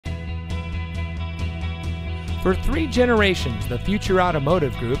For 3 generations, the Future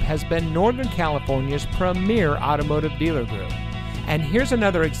Automotive Group has been Northern California's premier automotive dealer group. And here's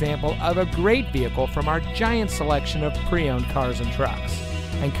another example of a great vehicle from our giant selection of pre-owned cars and trucks.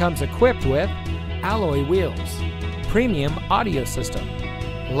 And comes equipped with alloy wheels, premium audio system,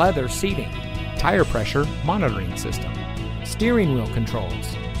 leather seating, tire pressure monitoring system, steering wheel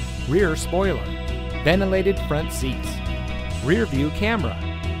controls, rear spoiler, ventilated front seats, rear view camera,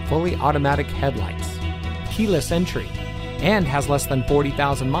 fully automatic headlights, keyless entry, and has less than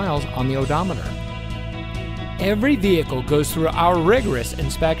 40,000 miles on the odometer. Every vehicle goes through our rigorous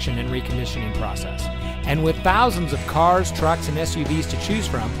inspection and reconditioning process. And with thousands of cars, trucks, and SUVs to choose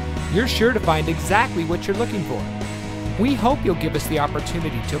from, you're sure to find exactly what you're looking for. We hope you'll give us the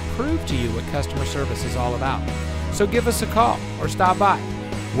opportunity to prove to you what customer service is all about. So give us a call or stop by.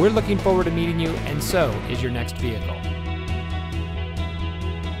 We're looking forward to meeting you, and so is your next vehicle.